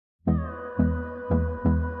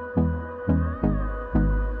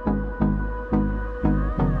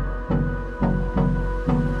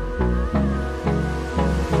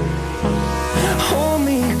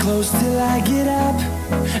close till I get up.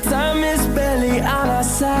 Time is barely on our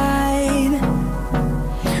side.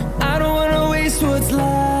 I don't wanna waste what's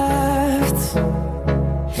left.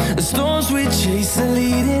 The storms we chase are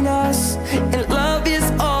leading us, and love is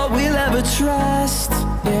all we'll ever trust.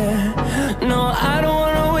 Yeah, no, I don't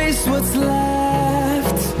wanna waste what's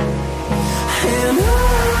left. And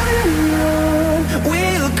on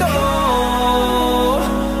we'll go,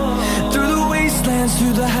 through the wastelands,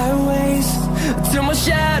 through the highways, till my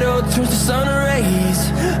shadow turns to sun rays.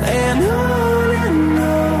 And on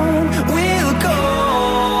we'll go,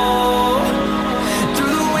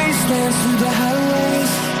 through the wastelands, through the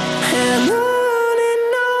highways, and on we'll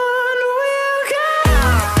go.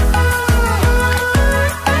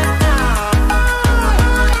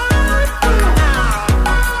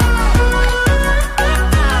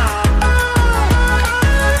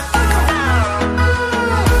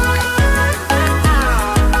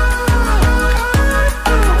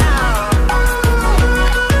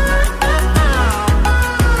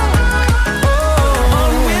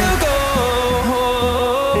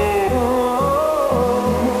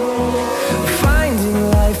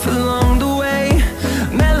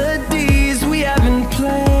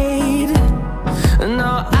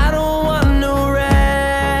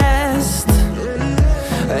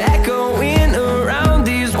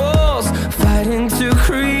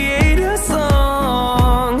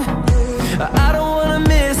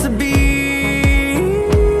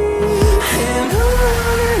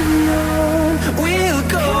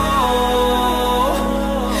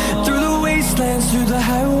 Through the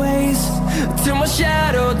highways, till my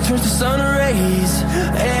shadow turns to sun rays.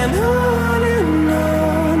 And on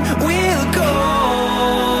we'll go,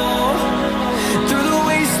 through the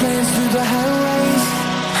wastelands, through the highways,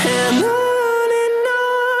 and on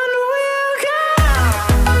we'll go.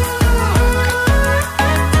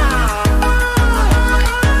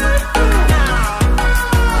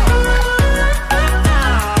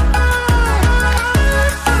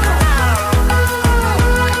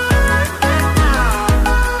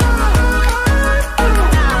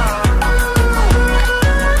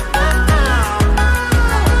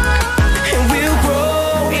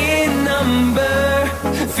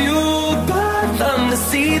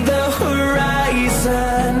 See the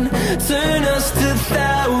horizon turn us to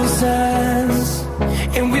thousands,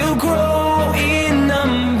 and we'll grow in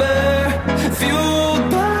number, fueled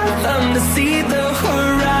by them. To see the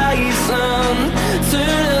horizon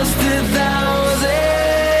turn us to thousands,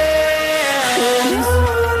 and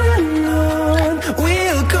on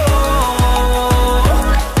we'll go,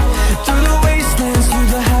 through the wastelands, through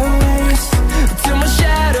the highways, till my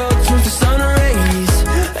shadow turns to sun rays.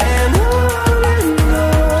 And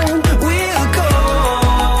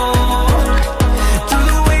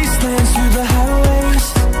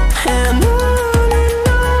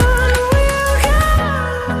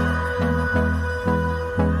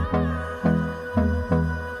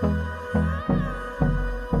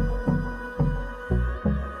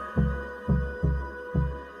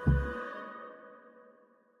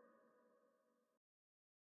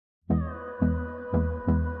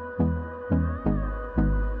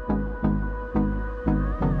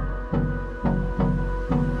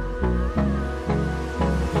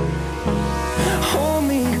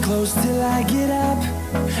close till I get up.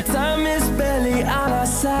 Time is barely on our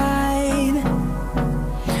side.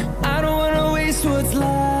 I don't wanna waste what's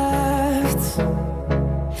left.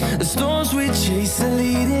 The storms we chase are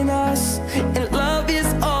leading us, and